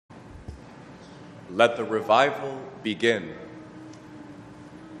Let the revival begin.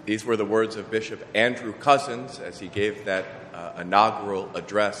 These were the words of Bishop Andrew Cozzens as he gave that inaugural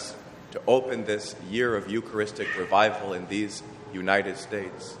address to open this year of Eucharistic revival in these United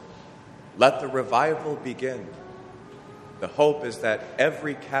States. Let the revival begin. The hope is that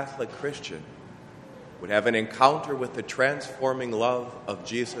every Catholic Christian would have an encounter with the transforming love of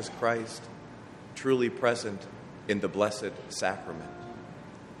Jesus Christ, truly present in the Blessed Sacrament.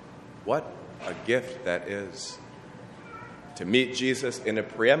 What a gift that is, to meet Jesus in a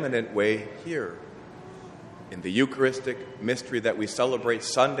preeminent way here, in the Eucharistic mystery that we celebrate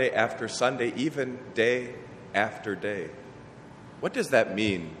Sunday after Sunday, even day after day. What does that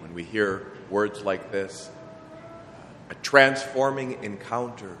mean when we hear words like this? A transforming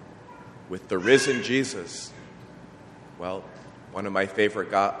encounter with the risen Jesus. Well, one of my favorite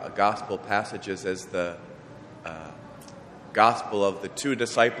gospel passages is the gospel of the two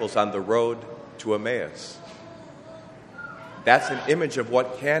disciples on the road to Emmaus. That's an image of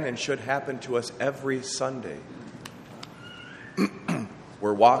what can and should happen to us every Sunday.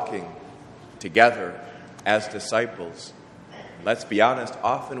 We're walking together as disciples. Let's be honest,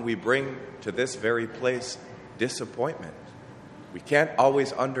 often we bring to this very place disappointment. We can't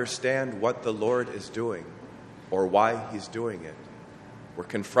always understand what the Lord is doing or why he's doing it. We're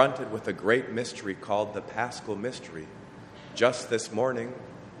confronted with a great mystery called the Paschal Mystery. Just this morning,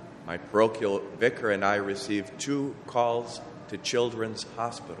 my parochial vicar and I received 2 calls to Children's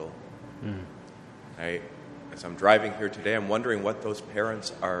Hospital. As I'm driving here today, I'm wondering what those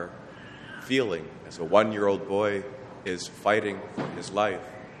parents are feeling as a 1-year-old boy is fighting for his life,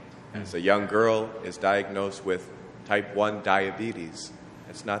 as a young girl is diagnosed with type 1 diabetes.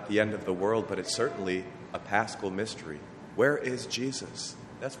 It's not the end of the world, but it's certainly a Paschal mystery. Where is Jesus?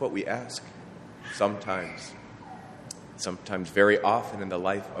 That's what we ask sometimes very often in the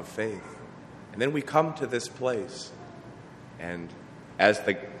life of faith. And then we come to this place, and as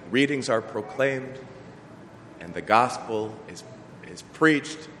the readings are proclaimed and the gospel is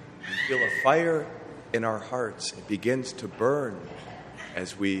preached, we feel a fire in our hearts. It begins to burn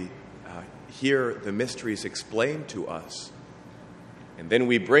as we hear the mysteries explained to us. And then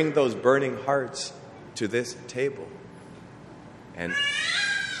we bring those burning hearts to this table. And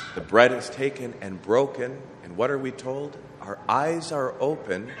the bread is taken and broken. And what are we told? Our eyes are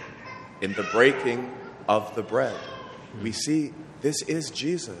open in the breaking of the bread. We see this is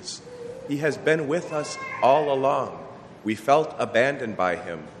Jesus. He has been with us all along. We felt abandoned by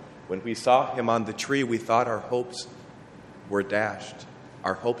him. When we saw him on the tree, we thought our hopes were dashed.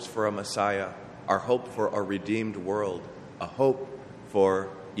 Our hopes for a Messiah, our hope for a redeemed world, a hope for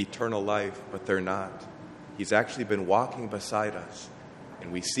eternal life, but they're not. He's actually been walking beside us,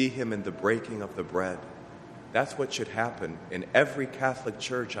 and we see him in the breaking of the bread. That's what should happen in every Catholic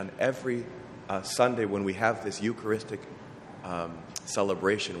church on every Sunday when we have this Eucharistic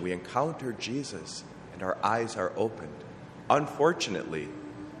celebration. We encounter Jesus, and our eyes are opened. Unfortunately,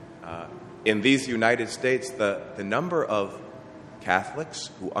 in these United States, the number of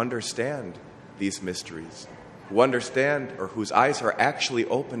Catholics who understand these mysteries, who understand or whose eyes are actually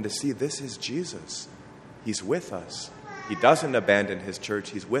open to see this is Jesus. He's with us. He doesn't abandon his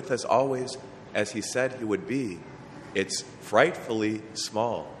church. He's with us always as he said he would be. It's frightfully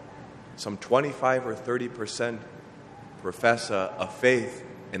small. Some 25 or 30% profess a faith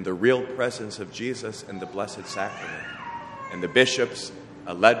in the real presence of Jesus in the Blessed Sacrament. And the bishops,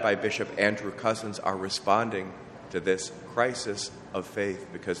 led by Bishop Andrew Cozzens, are responding to this crisis of faith,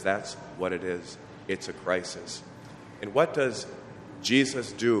 because that's what it is. It's a crisis. And what does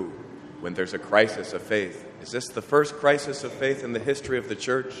Jesus do when there's a crisis of faith? Is this the first crisis of faith in the history of the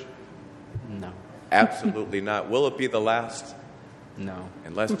church? No. Absolutely not. Will it be the last? No.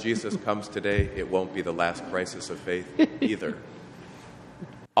 Unless Jesus comes today, it won't be the last crisis of faith either.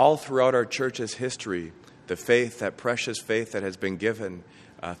 All throughout our church's history, the faith, that precious faith that has been given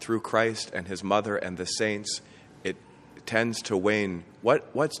through Christ and his mother and the saints, it tends to wane.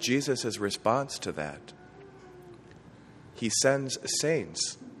 What's Jesus' response to that? He sends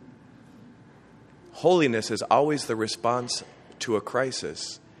saints. Holiness is always the response to a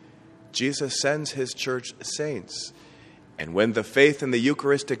crisis. Jesus sends his church saints. And when the faith in the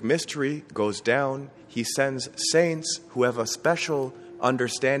Eucharistic mystery goes down, he sends saints who have a special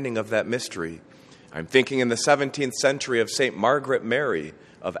understanding of that mystery. I'm thinking in the 17th century of St. Margaret Mary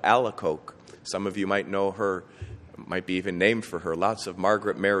of Alacoque. Some of you might know her, might be even named for her. Lots of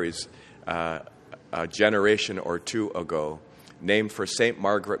Margaret Marys a generation or two ago, named for St.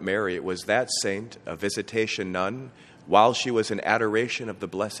 Margaret Mary. It was that saint, a visitation nun. While she was in adoration of the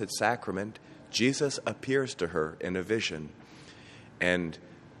Blessed Sacrament, Jesus appears to her in a vision. And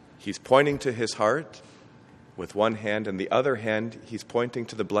He's pointing to his heart with one hand, and the other hand, he's pointing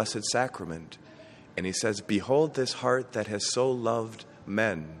to the Blessed Sacrament. And he says, behold this heart that has so loved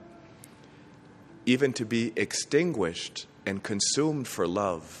men, even to be extinguished and consumed for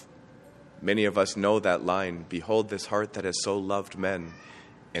love. Many of us know that line, behold this heart that has so loved men.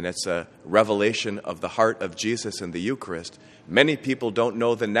 And it's a revelation of the heart of Jesus in the Eucharist. Many people don't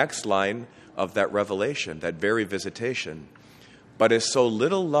know the next line of that revelation, that very visitation, but is so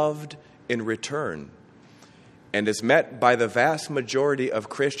little loved in return, and is met by the vast majority of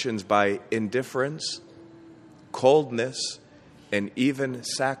Christians by indifference, coldness, and even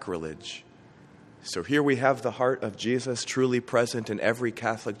sacrilege. So here we have the heart of Jesus truly present in every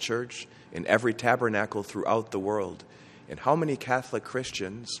Catholic church, in every tabernacle throughout the world. And how many Catholic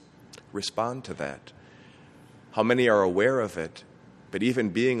Christians respond to that? How many are aware of it? But even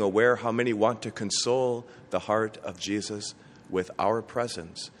being aware, how many want to console the heart of Jesus with our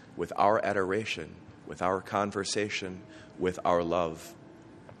presence, with our adoration, with our conversation, with our love?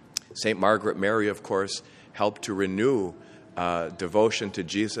 St. Margaret Mary, of course, helped to renew devotion to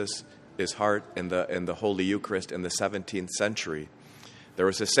Jesus, his heart, in the Holy Eucharist in the 17th century. There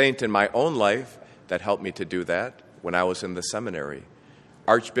was a saint in my own life that helped me to do that when I was in the seminary.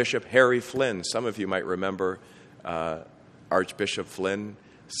 Archbishop Harry Flynn, some of you might remember Archbishop Flynn,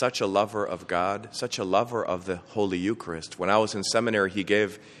 such a lover of God, such a lover of the Holy Eucharist. When I was in seminary, he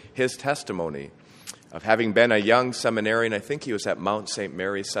gave his testimony of having been a young seminarian. I think he was at Mount St.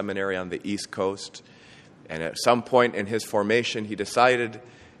 Mary's Seminary on the East Coast. And at some point in his formation, he decided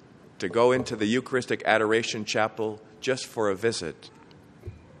to go into the Eucharistic Adoration Chapel just for a visit.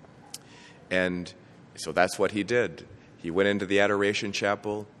 And so that's what he did. He went into the Adoration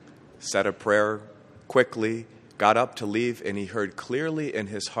Chapel, said a prayer quickly, got up to leave, and he heard clearly in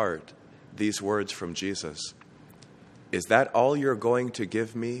his heart these words from Jesus. Is that all you're going to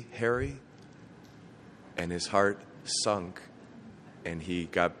give me, Harry? And his heart sunk, and he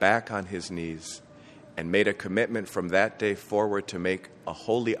got back on his knees and made a commitment from that day forward to make a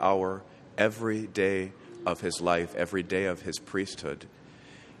holy hour every day of his life, every day of his priesthood.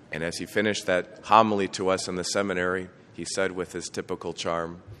 And as he finished that homily to us in the seminary, he said with his typical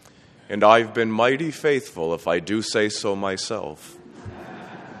charm, and I've been mighty faithful, if I do say so myself.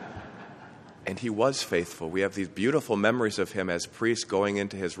 And he was faithful. We have these beautiful memories of him as priest going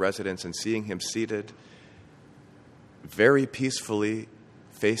into his residence and seeing him seated very peacefully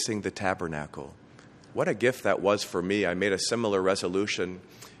facing the tabernacle. What a gift that was for me. I made a similar resolution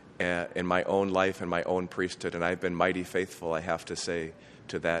in my own life and my own priesthood, and I've been mighty faithful, I have to say,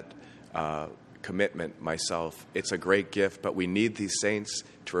 to that commitment myself. It's a great gift, but we need these saints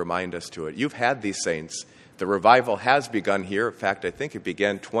to remind us to it. You've had these saints. The revival has begun here. In fact, I think it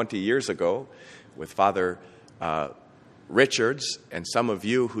began 20 years ago with Father Richards and some of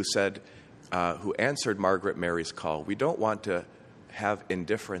you who said, who answered Margaret Mary's call. We don't want to have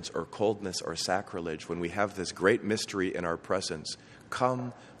indifference or coldness or sacrilege when we have this great mystery in our presence.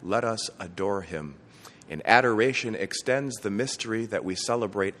 Come, let us adore him. And adoration extends the mystery that we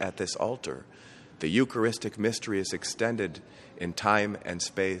celebrate at this altar. The Eucharistic mystery is extended in time and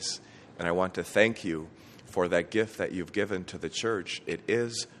space, and I want to thank you for that gift that you've given to the church. It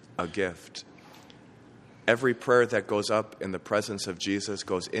is a gift. Every prayer that goes up in the presence of Jesus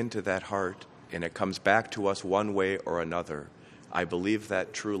goes into that heart, and it comes back to us one way or another. I believe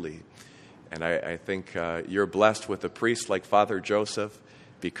that truly. And I think you're blessed with a priest like Father Joseph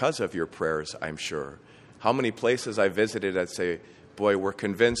because of your prayers, I'm sure. How many places I visited that say, boy, we're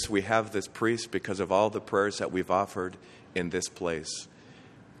convinced we have this priest because of all the prayers that we've offered in this place.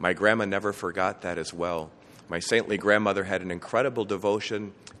 My grandma never forgot that as well. My saintly grandmother had an incredible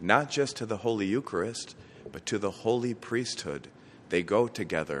devotion, not just to the Holy Eucharist, but to the holy priesthood. They go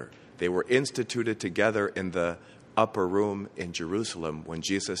together. They were instituted together in the upper room in Jerusalem when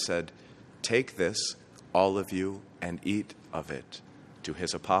Jesus said, take this, all of you, and eat of it, to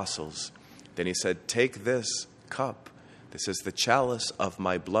his apostles. Then he said, take this cup. This is the chalice of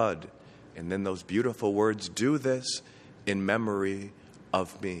my blood. And then those beautiful words, do this in memory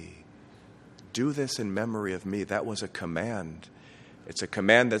of me. Do this in memory of me. That was a command. It's a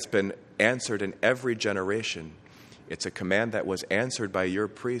command that's been answered in every generation. It's a command that was answered by your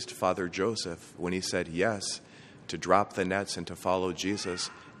priest, Father Joseph, when he said yes to drop the nets and to follow Jesus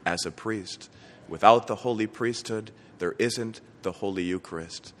as a priest. Without the holy priesthood, there isn't the Holy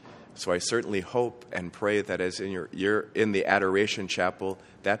Eucharist. So I certainly hope and pray that as you're in the Adoration Chapel,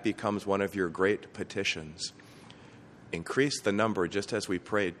 that becomes one of your great petitions. Increase the number, just as we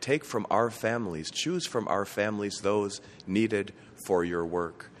prayed. Take from our families, choose from our families those needed for your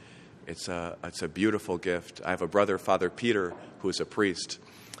work. It's a beautiful gift. I have a brother, Father Peter, who's a priest,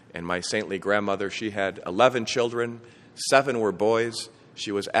 And my saintly grandmother, she had 11 children, 7 were boys.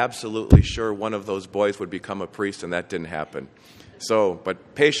 She was absolutely sure one of those boys would become a priest, and that didn't happen. So,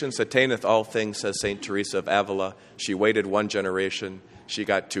 but patience attaineth all things, says St. Teresa of Avila. She waited 1 generation. She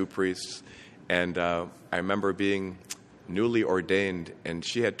got 2 priests. And I remember being newly ordained, and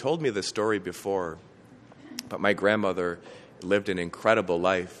she had told me this story before, but my grandmother lived an incredible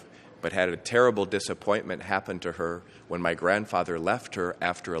life, but had a terrible disappointment happen to her when my grandfather left her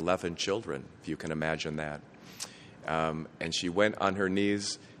after 11 children, if you can imagine that. And she went on her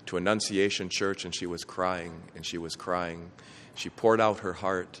knees to Annunciation Church, and she was crying, and she was crying. She poured out her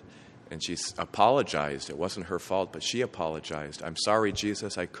heart, and she apologized. It wasn't her fault, but she apologized. I'm sorry,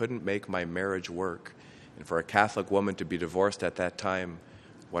 Jesus, I couldn't make my marriage work. And for a Catholic woman to be divorced at that time,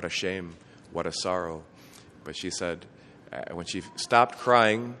 what a shame, what a sorrow. But she said, when she stopped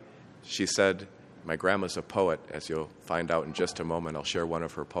crying, she said, my grandma's a poet, as you'll find out in just a moment. I'll share one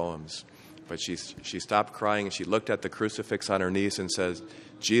of her poems. But she stopped crying, and she looked at the crucifix on her knees and says,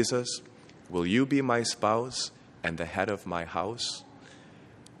 Jesus, will you be my spouse and the head of my house?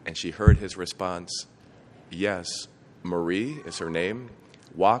 And she heard his response, yes, Marie is her name.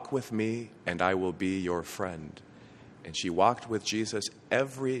 Walk with me, and I will be your friend. And she walked with Jesus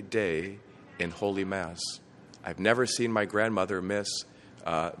every day in Holy Mass. I've never seen my grandmother miss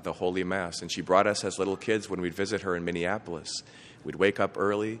the Holy Mass. And she brought us as little kids when we'd visit her in Minneapolis. We'd wake up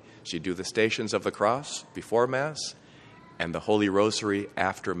early. She'd do the Stations of the Cross before Mass and the Holy Rosary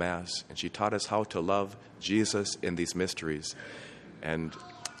after Mass. And she taught us how to love Jesus in these mysteries. And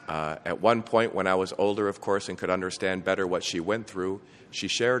at one point, when I was older, of course, and could understand better what she went through, she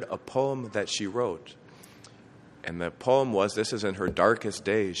shared a poem that she wrote. And the poem was, this is in her darkest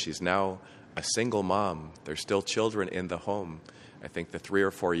days. She's now a single mom. There's still children in the home. I think the 3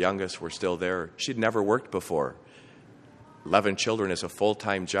 or 4 youngest were still there. She'd never worked before. 11 children is a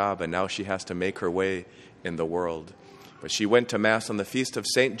full-time job, and now she has to make her way in the world. But she went to Mass on the feast of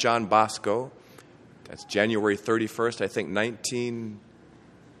St. John Bosco. That's January 31st, I think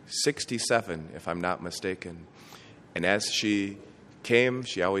 1967, if I'm not mistaken. And as she came,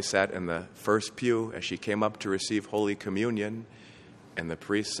 she always sat in the first pew. As she came up to receive Holy Communion, and the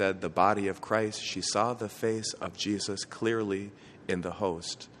priest said, the body of Christ, she saw the face of Jesus clearly in the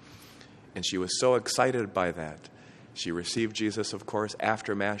host. And she was so excited by that. She received Jesus, of course,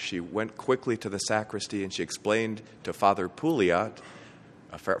 after Mass. She went quickly to the sacristy, and she explained to Father Pouliot,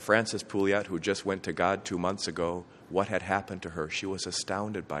 Francis Pouliot, who just went to God 2 months ago, what had happened to her. She was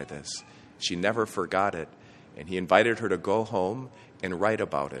astounded by this. She never forgot it. And he invited her to go home and write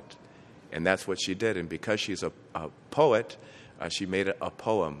about it. And that's what she did. And because she's a poet, she made it a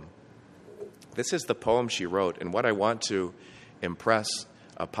poem. This is the poem she wrote. And what I want to impress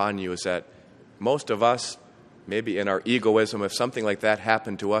upon you is that most of us, maybe in our egoism, if something like that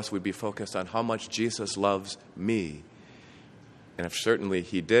happened to us, we'd be focused on how much Jesus loves me. And if certainly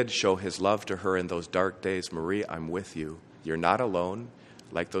he did show his love to her in those dark days, Marie, I'm with you. You're not alone.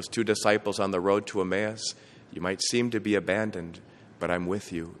 Like those 2 disciples on the road to Emmaus, you might seem to be abandoned, but I'm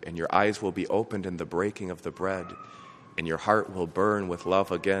with you. And your eyes will be opened in the breaking of the bread, and your heart will burn with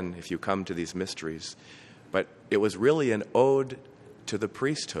love again if you come to these mysteries. But it was really an ode to the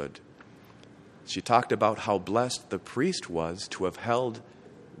priesthood. She talked about how blessed the priest was to have held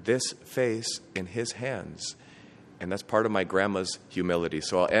this face in his hands. And that's part of my grandma's humility.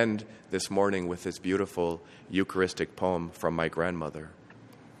 So I'll end this morning with this beautiful Eucharistic poem from my grandmother.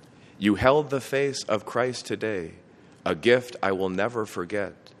 You held the face of Christ today, a gift I will never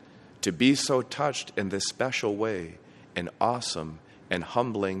forget. To be so touched in this special way, an awesome and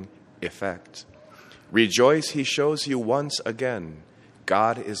humbling effect. Rejoice, he shows you once again.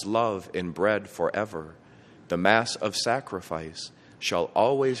 God is love in bread forever. The Mass of sacrifice shall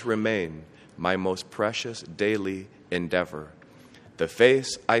always remain my most precious daily endeavor. The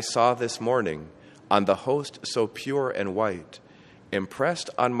face I saw this morning on the host so pure and white, impressed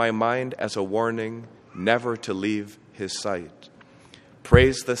on my mind as a warning never to leave his sight.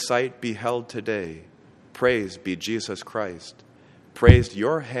 Praise the sight beheld today. Praise be Jesus Christ. Praised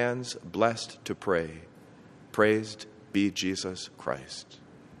your hands blessed to pray. Praised be Jesus Christ.